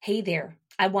Hey there.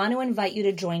 I want to invite you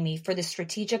to join me for the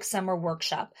Strategic Summer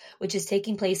Workshop, which is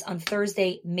taking place on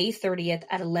Thursday, May 30th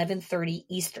at 11:30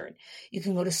 Eastern. You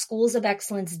can go to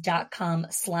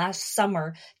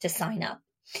schoolsofexcellence.com/summer to sign up.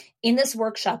 In this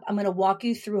workshop, I'm going to walk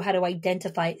you through how to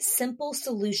identify simple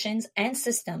solutions and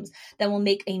systems that will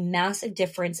make a massive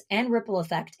difference and ripple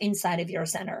effect inside of your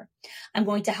center. I'm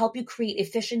going to help you create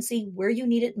efficiency where you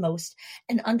need it most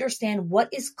and understand what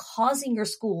is causing your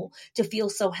school to feel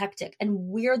so hectic and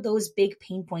where those big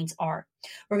pain points are.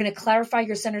 We're going to clarify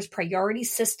your center's priority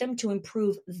system to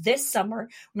improve this summer.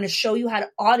 I'm going to show you how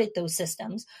to audit those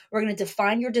systems. We're going to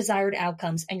define your desired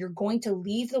outcomes, and you're going to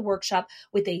leave the workshop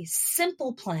with a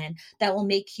simple plan that will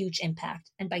make huge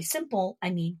impact. And by simple, I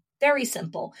mean very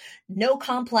simple. No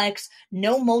complex,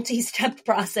 no multi-step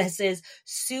processes,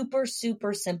 super,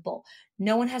 super simple.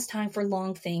 No one has time for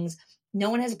long things. No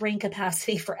one has brain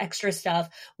capacity for extra stuff.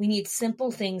 We need simple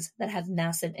things that have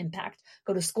massive impact.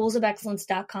 Go to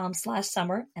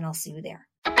schoolsofexcellence.com/summer, and I'll see you there.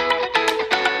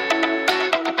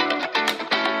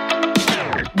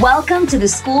 Welcome to the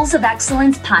Schools of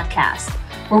Excellence podcast,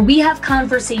 where we have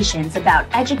conversations about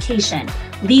education,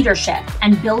 leadership,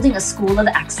 and building a school of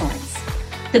excellence.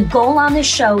 The goal on this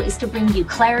show is to bring you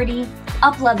clarity,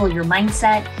 up-level your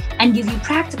mindset, and give you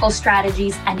practical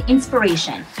strategies and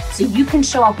inspiration so you can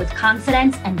show up with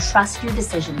confidence and trust your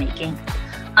decision-making.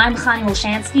 I'm Chani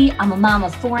Wolshansky. I'm a mom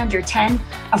of 4 under 10,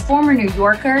 a former New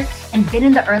Yorker, and been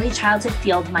in the early childhood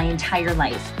field my entire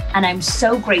life. And I'm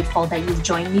so grateful that you've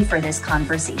joined me for this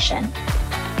conversation.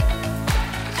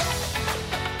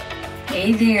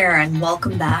 Hey there, and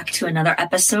welcome back to another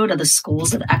episode of the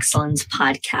Schools of Excellence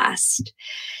podcast.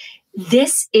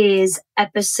 This is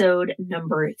episode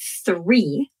number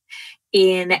 3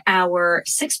 in our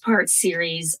 6-part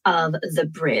series of The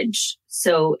Bridge.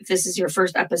 So if this is your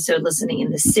first episode listening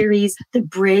in this series, The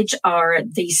Bridge are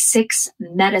the 6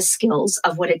 meta skills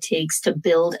of what it takes to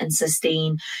build and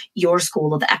sustain your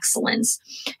school of excellence.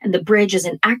 And The Bridge is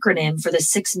an acronym for the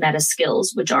 6 meta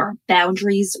skills, which are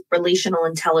boundaries, relational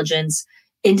intelligence,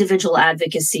 individual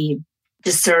advocacy,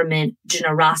 discernment,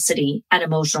 generosity, and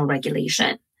emotional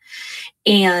regulation.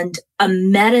 And a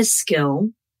meta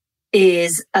skill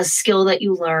is a skill that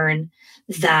you learn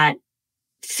that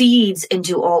feeds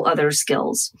into all other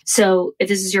skills. So if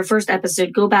this is your first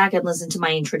episode, go back and listen to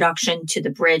my introduction to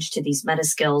The Bridge, to these meta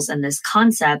skills and this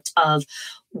concept of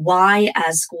why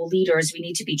as school leaders, we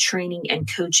need to be training and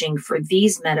coaching for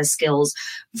these meta skills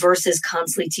versus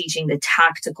constantly teaching the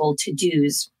tactical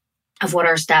to-dos of what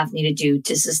our staff need to do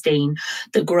to sustain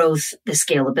the growth, the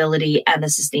scalability, and the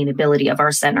sustainability of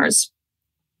our centers.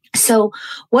 So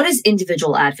what is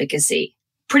individual advocacy?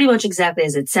 Pretty much exactly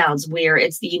as it sounds, where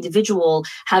it's the individual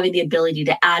having the ability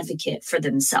to advocate for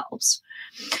themselves.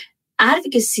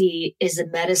 Advocacy is a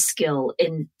meta skill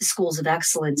in schools of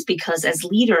excellence because as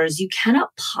leaders, you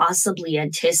cannot possibly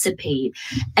anticipate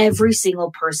every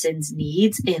single person's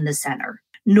needs in the center.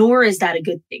 Nor is that a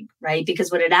good thing, right?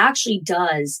 Because what it actually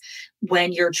does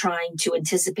when you're trying to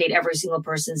anticipate every single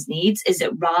person's needs is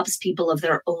it robs people of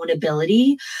their own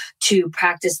ability to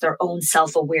practice their own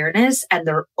self-awareness and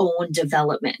their own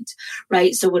development,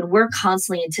 right? So when we're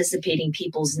constantly anticipating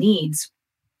people's needs,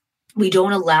 we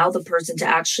don't allow the person to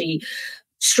actually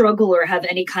struggle or have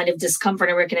any kind of discomfort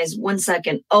and recognize, one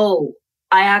second, oh,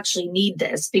 I actually need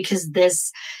this because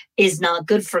this is not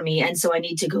good for me. And so I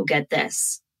need to go get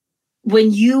this.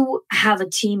 When you have a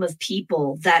team of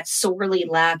people that sorely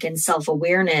lack in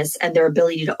self-awareness and their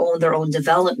ability to own their own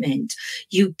development,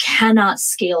 you cannot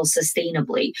scale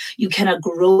sustainably. You cannot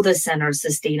grow the center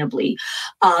sustainably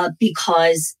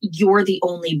because you're the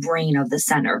only brain of the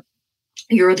center.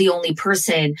 You're the only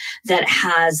person that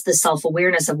has the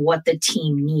self-awareness of what the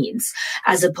team needs,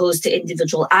 as opposed to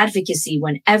individual advocacy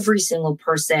when every single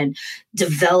person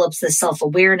develops the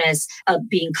self-awareness of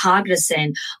being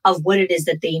cognizant of what it is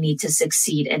that they need to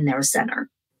succeed in their center.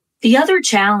 The other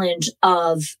challenge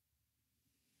of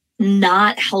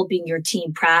not helping your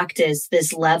team practice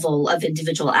this level of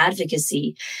individual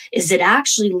advocacy is it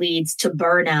actually leads to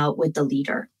burnout with the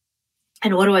leader.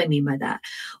 And what do I mean by that?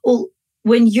 Well,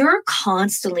 when you're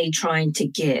constantly trying to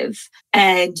give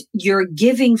and you're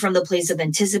giving from the place of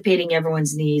anticipating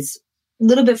everyone's needs, a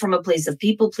little bit from a place of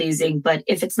people pleasing, but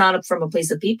if it's not from a place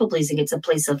of people pleasing, it's a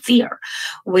place of fear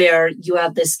where you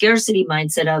have this scarcity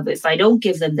mindset of if I don't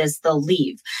give them this, they'll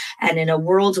leave. And in a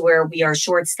world where we are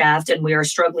short staffed and we are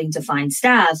struggling to find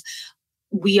staff,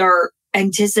 we are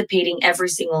anticipating every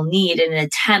single need in an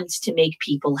attempt to make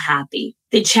people happy.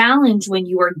 The challenge when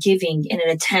you are giving in an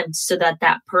attempt so that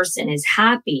that person is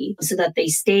happy, so that they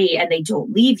stay and they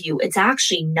don't leave you, it's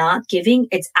actually not giving,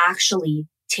 it's actually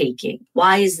taking.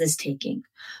 Why is this taking?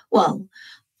 Well,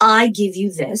 I give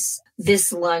you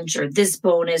this lunch or this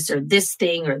bonus or this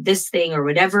thing or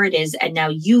whatever it is. And now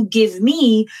you give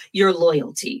me your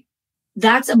loyalty.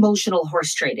 That's emotional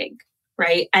horse trading,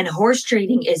 right? And horse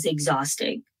trading is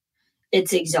exhausting.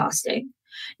 It's exhausting.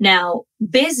 Now,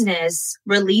 business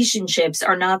relationships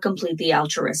are not completely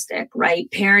altruistic, right?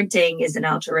 Parenting is an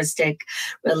altruistic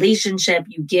relationship.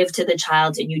 You give to the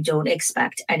child and you don't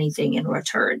expect anything in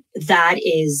return. That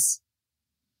is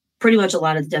pretty much a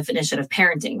lot of the definition of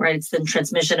parenting, right? It's the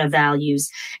transmission of values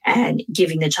and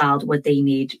giving the child what they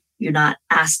need. You're not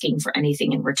asking for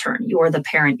anything in return. You're the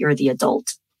parent, you're the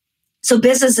adult. So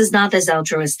business is not this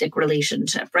altruistic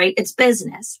relationship, right? It's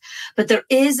business. But there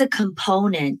is a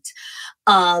component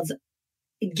of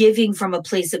giving from a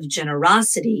place of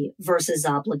generosity versus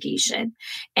obligation.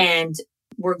 And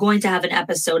we're going to have an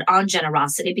episode on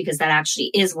generosity because that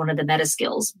actually is one of the meta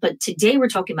skills. But today we're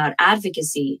talking about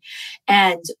advocacy.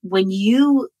 And when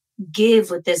you give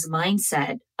with this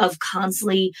mindset of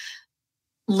constantly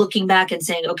looking back and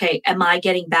saying, okay, am I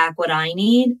getting back what I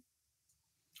need?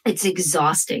 It's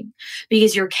exhausting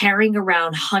because you're carrying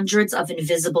around hundreds of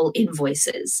invisible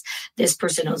invoices. This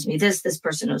person owes me this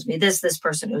person owes me this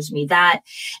person owes me that.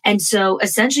 And so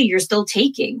essentially you're still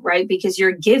taking, right? Because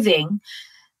you're giving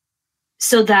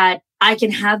so that I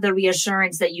can have the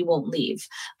reassurance that you won't leave.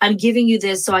 I'm giving you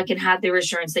this so I can have the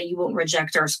reassurance that you won't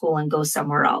reject our school and go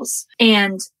somewhere else.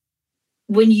 And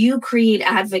when you create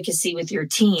advocacy with your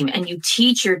team and you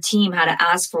teach your team how to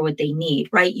ask for what they need,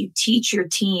 right? You teach your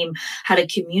team how to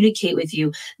communicate with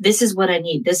you. This is what I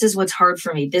need. This is what's hard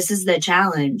for me. This is the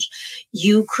challenge.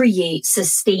 You create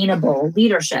sustainable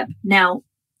leadership. Now,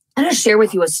 I'm going to share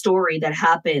with you a story that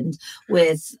happened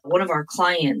with one of our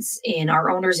clients in our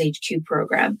Owners HQ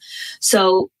program.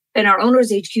 So in our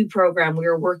Owners HQ program, we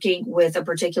were working with a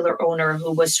particular owner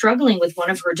who was struggling with one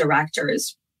of her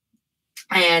directors.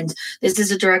 And this is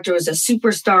a director who was a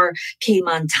superstar, came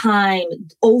on time,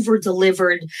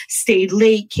 over-delivered, stayed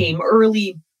late, came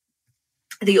early.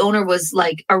 The owner was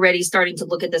like already starting to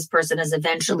look at this person as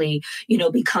eventually,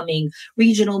 becoming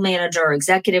regional manager,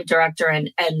 executive director,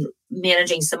 and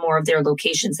managing some more of their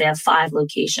locations. They have 5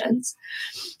 locations.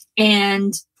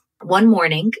 And one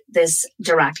morning, this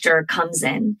director comes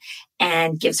in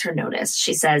and gives her notice.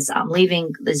 She says, I'm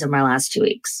leaving. These are my last 2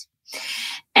 weeks.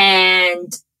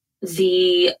 And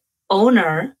the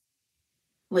owner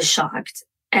was shocked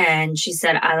and she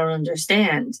said, I don't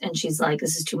understand. And she's like,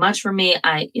 this is too much for me.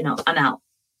 I'm out.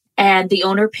 And the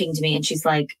owner pinged me and she's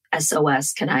like,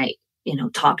 SOS, can I,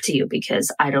 talk to you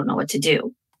because I don't know what to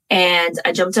do. And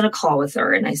I jumped on a call with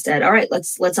her and I said, all right,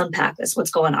 let's unpack this. What's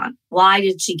going on? Why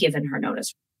did she give in her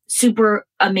notice? Super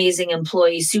amazing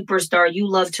employee, superstar. You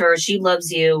loved her. She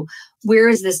loves you. Where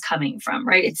is this coming from?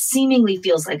 Right? It seemingly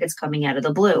feels like it's coming out of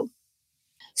the blue.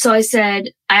 So I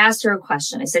asked her a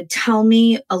question. I said, tell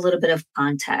me a little bit of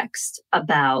context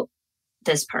about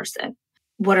this person.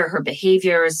 What are her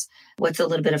behaviors? What's a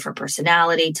little bit of her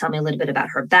personality? Tell me a little bit about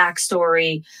her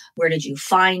backstory. Where did you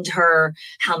find her?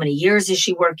 How many years is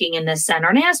she working in this center?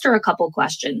 And I asked her a couple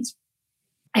questions.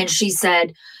 And she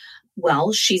said,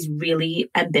 well, she's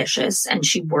really ambitious and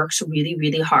she works really,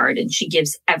 really hard and she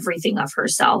gives everything of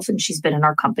herself. And she's been in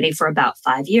our company for about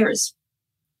 5 years.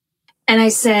 And I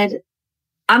said,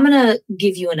 I'm going to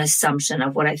give you an assumption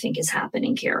of what I think is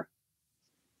happening here.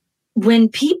 When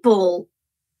people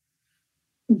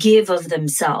give of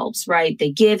themselves, right?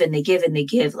 They give and they give and they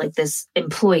give, like this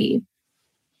employee.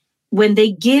 When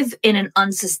they give in an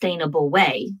unsustainable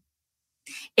way,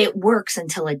 it works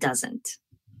until it doesn't.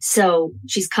 So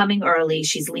she's coming early,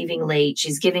 she's leaving late,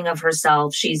 she's giving of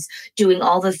herself, she's doing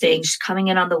all the things, she's coming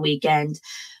in on the weekend,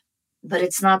 but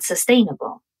it's not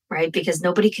sustainable, right? Because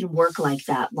nobody can work like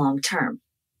that long term.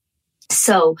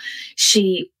 So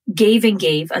she gave and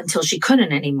gave until she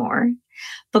couldn't anymore.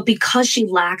 But because she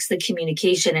lacks the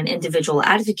communication and individual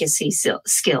advocacy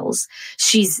skills,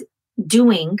 she's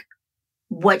doing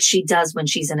what she does when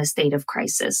she's in a state of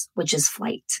crisis, which is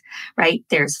flight, right?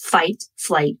 There's fight,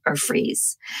 flight, or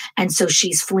freeze. And so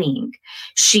she's fleeing.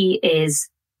 She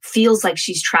feels like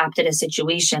she's trapped in a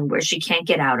situation where she can't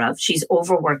get out of. She's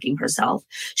overworking herself.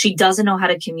 She doesn't know how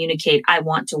to communicate, I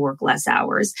want to work less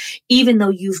hours, even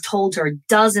though you've told her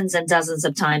dozens and dozens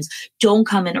of times, don't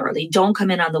come in early, don't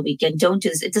come in on the weekend, don't do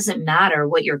this. It doesn't matter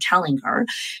what you're telling her.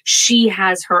 She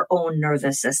has her own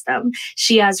nervous system.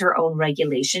 She has her own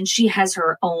regulation. She has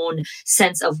her own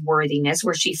sense of worthiness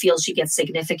where she feels she gets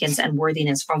significance and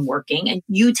worthiness from working. And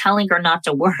you telling her not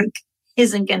to work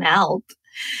isn't going to help.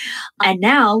 And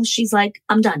now she's like,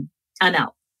 I'm done. I'm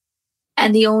out.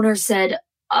 And the owner said,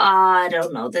 I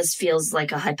don't know, this feels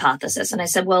like a hypothesis. And I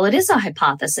said, well, it is a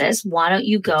hypothesis. Why don't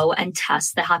you go and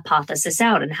test the hypothesis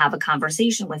out and have a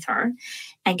conversation with her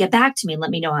and get back to me and let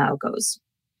me know how it goes.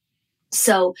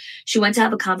 So she went to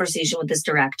have a conversation with this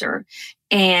director,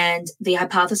 and the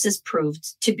hypothesis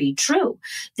proved to be true.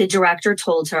 The director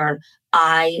told her,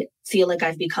 I feel like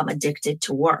I've become addicted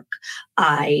to work.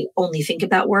 I only think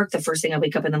about work. The first thing I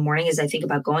wake up in the morning is I think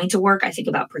about going to work. I think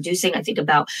about producing. I think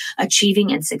about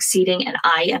achieving and succeeding. And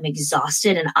I am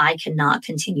exhausted and I cannot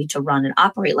continue to run and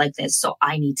operate like this. So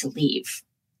I need to leave.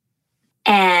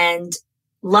 And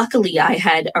luckily, I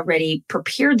had already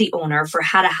prepared the owner for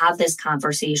how to have this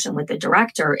conversation with the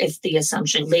director if the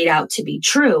assumption laid out to be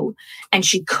true. And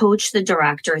she coached the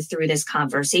director through this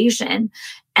conversation.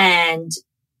 And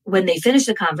when they finished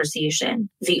the conversation,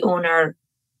 the owner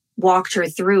walked her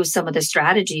through some of the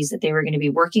strategies that they were going to be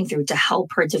working through to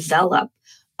help her develop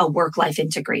a work-life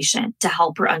integration, to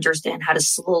help her understand how to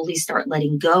slowly start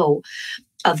letting go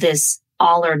of this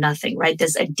all or nothing, right?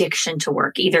 This addiction to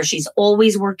work. Either she's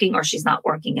always working or she's not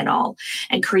working at all,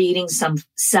 and creating some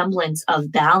semblance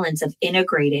of balance of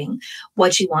integrating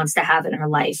what she wants to have in her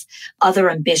life,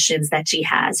 other ambitions that she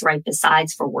has, right?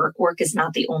 Besides for work. Work is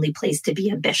not the only place to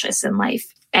be ambitious in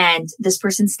life. And this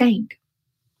person's staying.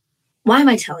 Why am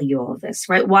I telling you all of this,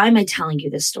 right? Why am I telling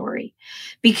you this story?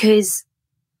 Because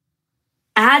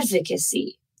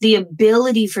advocacy, the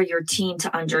ability for your team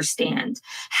to understand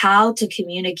how to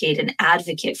communicate and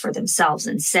advocate for themselves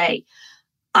and say,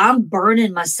 I'm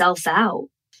burning myself out.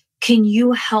 Can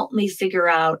you help me figure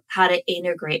out how to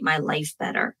integrate my life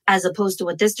better? As opposed to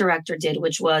what this director did,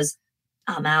 which was,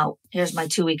 I'm out. Here's my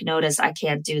 2-week notice. I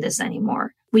can't do this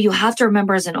anymore. What you have to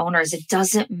remember as an owner is it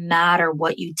doesn't matter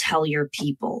what you tell your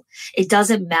people. It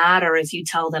doesn't matter if you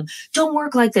tell them, don't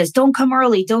work like this, don't come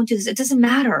early, don't do this. It doesn't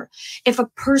matter. If a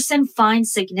person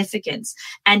finds significance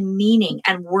and meaning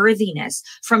and worthiness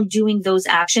from doing those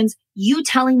actions, you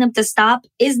telling them to stop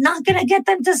is not going to get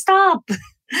them to stop.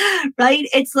 Right?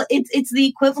 It's the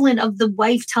equivalent of the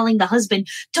wife telling the husband,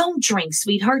 don't drink,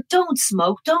 sweetheart, don't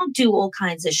smoke, don't do all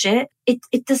kinds of shit.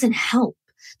 It doesn't help.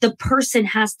 The person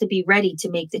has to be ready to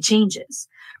make the changes,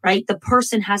 right? The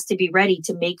person has to be ready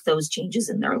to make those changes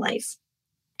in their life.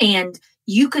 And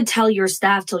you could tell your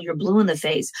staff till you're blue in the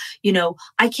face,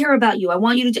 I care about you. I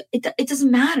want you to do it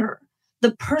doesn't matter.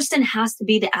 The person has to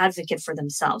be the advocate for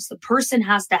themselves. The person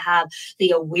has to have the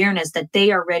awareness that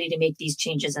they are ready to make these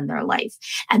changes in their life.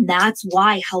 And that's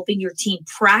why helping your team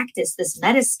practice this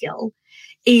meta skill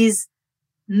is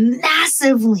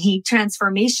massively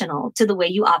transformational to the way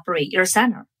you operate your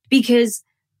center. Because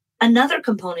another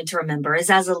component to remember is,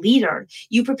 as a leader,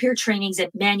 you prepare trainings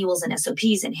and manuals and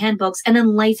SOPs and handbooks, and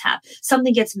then life happens.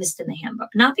 Something gets missed in the handbook,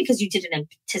 not because you didn't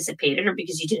anticipate it or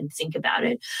because you didn't think about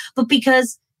it, but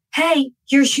because, hey,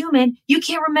 you're human. You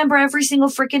can't remember every single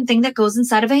freaking thing that goes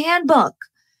inside of a handbook.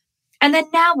 And then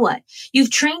now what?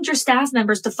 You've trained your staff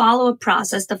members to follow a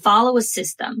process, to follow a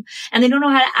system, and they don't know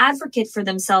how to advocate for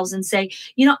themselves and say,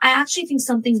 I actually think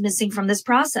something's missing from this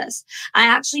process. I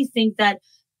actually think that,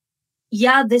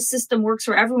 yeah, this system works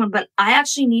for everyone, but I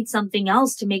actually need something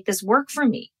else to make this work for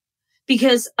me.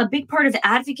 Because a big part of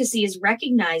advocacy is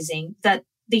recognizing that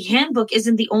the handbook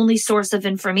isn't the only source of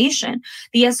information.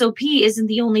 The SOP isn't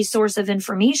the only source of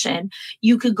information.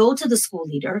 You could go to the school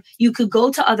leader. You could go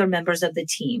to other members of the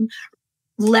team,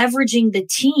 leveraging the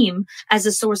team as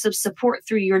a source of support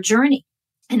through your journey.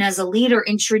 And as a leader,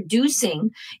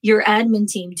 introducing your admin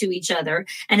team to each other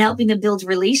and helping them build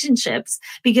relationships,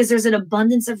 because there's an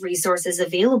abundance of resources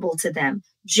available to them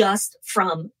just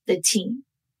from the team.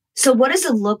 So what does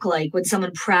it look like when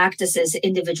someone practices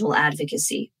individual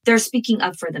advocacy? They're speaking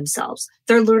up for themselves.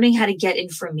 They're learning how to get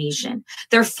information.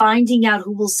 They're finding out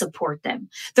who will support them.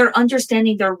 They're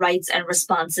understanding their rights and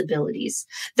responsibilities.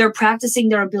 They're practicing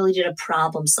their ability to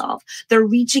problem solve. They're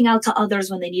reaching out to others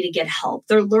when they need to get help.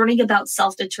 They're learning about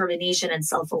self-determination and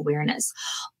self-awareness.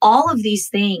 All of these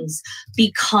things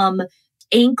become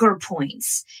anchor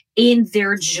points in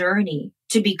their journey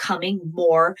to becoming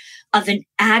more of an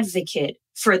advocate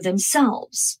for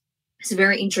themselves. It's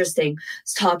very interesting. I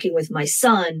was talking with my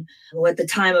son, who at the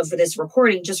time of this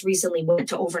recording just recently went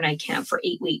to overnight camp for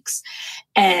 8 weeks.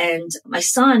 And my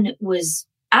son was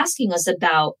asking us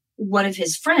about one of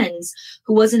his friends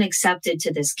who wasn't accepted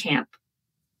to this camp.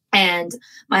 And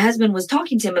my husband was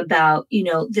talking to him about,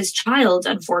 this child,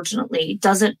 unfortunately,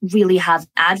 doesn't really have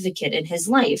advocate in his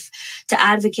life to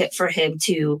advocate for him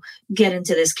to get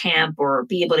into this camp or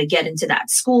be able to get into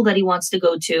that school that he wants to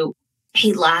go to.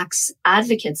 he lacks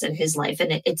advocates in his life.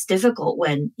 And it's difficult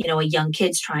when, a young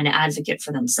kid's trying to advocate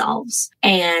for themselves.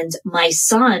 And my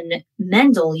son,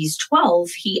 Mendel, he's 12.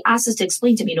 He asked us to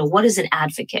explain to me, what is an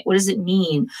advocate? What does it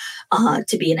mean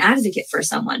to be an advocate for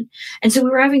someone? And so we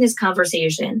were having this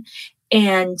conversation.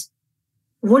 And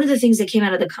one of the things that came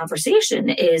out of the conversation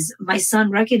is my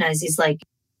son recognized, he's like,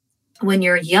 when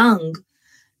you're young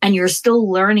and you're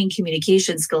still learning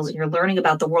communication skills and you're learning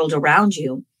about the world around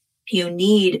you, you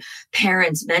need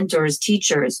parents, mentors,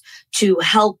 teachers to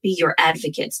help be your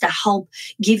advocates, to help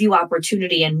give you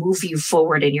opportunity and move you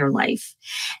forward in your life.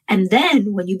 And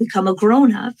then when you become a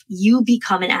grown-up, you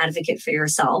become an advocate for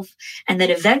yourself. And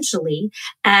then eventually,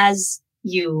 as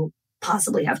you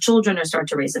possibly have children or start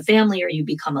to raise a family or you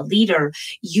become a leader,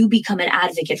 you become an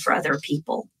advocate for other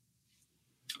people.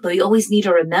 But you always need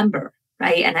to remember,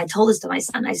 right? And I told this to my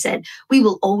son, I said, we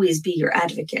will always be your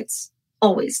advocates.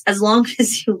 Always. As long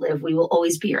as you live, we will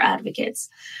always be your advocates.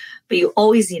 But you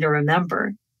always need to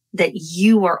remember that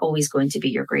you are always going to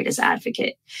be your greatest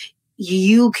advocate.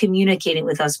 You communicating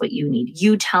with us what you need.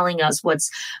 You telling us what's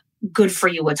good for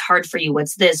you, what's hard for you,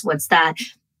 what's this, what's that.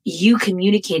 You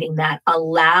communicating that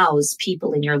allows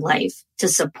people in your life to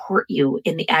support you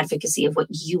in the advocacy of what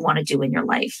you want to do in your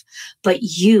life. But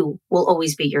you will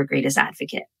always be your greatest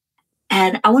advocate.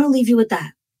 And I want to leave you with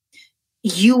that.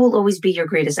 You will always be your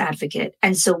greatest advocate.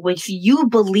 And so if you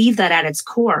believe that at its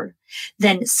core,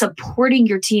 then supporting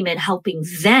your team and helping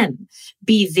them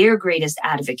be their greatest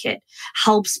advocate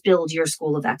helps build your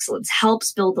school of excellence,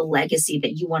 helps build the legacy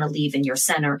that you want to leave in your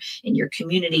center, in your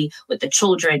community, with the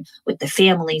children, with the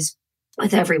families,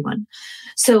 with everyone.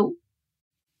 So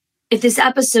if this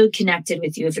episode connected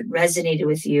with you, if it resonated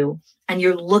with you, and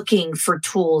you're looking for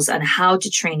tools on how to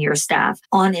train your staff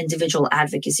on individual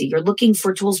advocacy, you're looking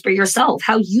for tools for yourself,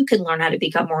 how you can learn how to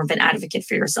become more of an advocate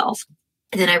for yourself,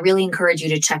 then I really encourage you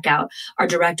to check out our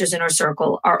Directors in Our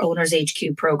Circle, our Owners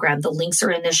HQ program. The links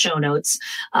are in the show notes.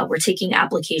 We're taking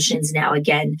applications now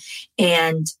again.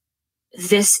 And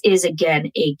this is, again,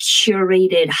 a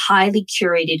curated, highly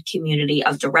curated community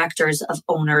of directors, of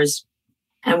owners,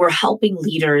 and we're helping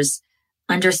leaders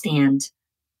understand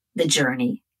the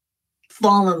journey,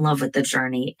 fall in love with the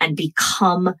journey, and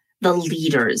become the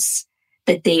leaders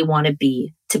that they want to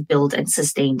be to build and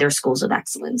sustain their schools of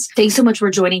excellence. Thanks so much for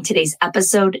joining today's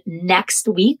episode. Next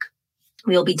week,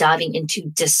 we'll be diving into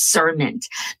discernment,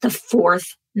 the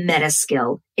fourth meta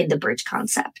skill in the Bridge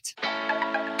concept.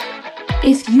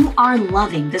 If you are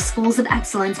loving the Schools of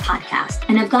Excellence podcast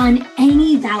and have gotten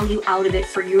any value out of it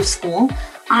for your school,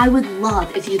 I would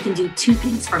love if you can do two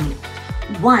things for me.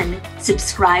 One,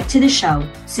 subscribe to the show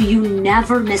so you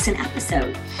never miss an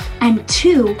episode. And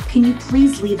two, can you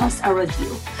please leave us a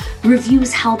review?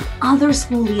 Reviews help other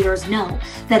school leaders know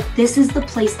that this is the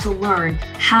place to learn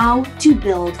how to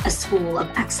build a school of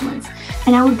excellence.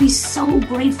 And I would be so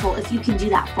grateful if you can do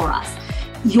that for us.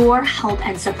 Your help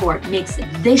and support makes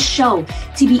this show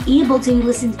to be able to be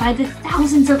listened by the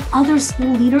thousands of other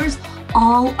school leaders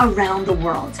all around the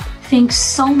world. Thanks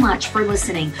so much for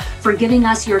listening, for giving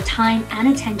us your time and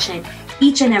attention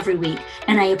each and every week.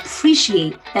 And I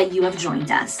appreciate that you have joined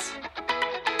us.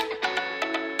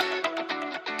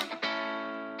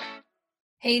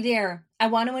 Hey there. I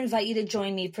want to invite you to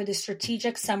join me for the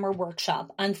Strategic Summer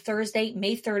Workshop on Thursday,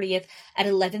 May 30th at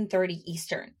 11:30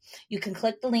 Eastern. You can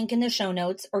click the link in the show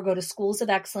notes or go to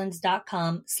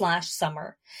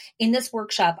schoolsofexcellence.com/summer. In this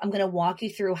workshop, I'm going to walk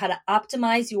you through how to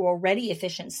optimize your already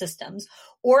efficient systems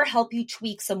or help you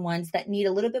tweak some ones that need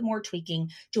a little bit more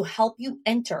tweaking to help you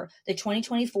enter the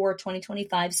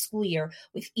 2024-2025 school year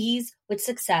with ease, with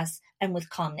success, and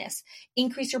with calmness.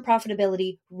 Increase your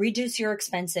profitability, reduce your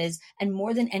expenses, and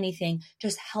more than anything,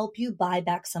 just help you buy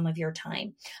back some of your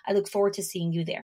time. I look forward to seeing you there.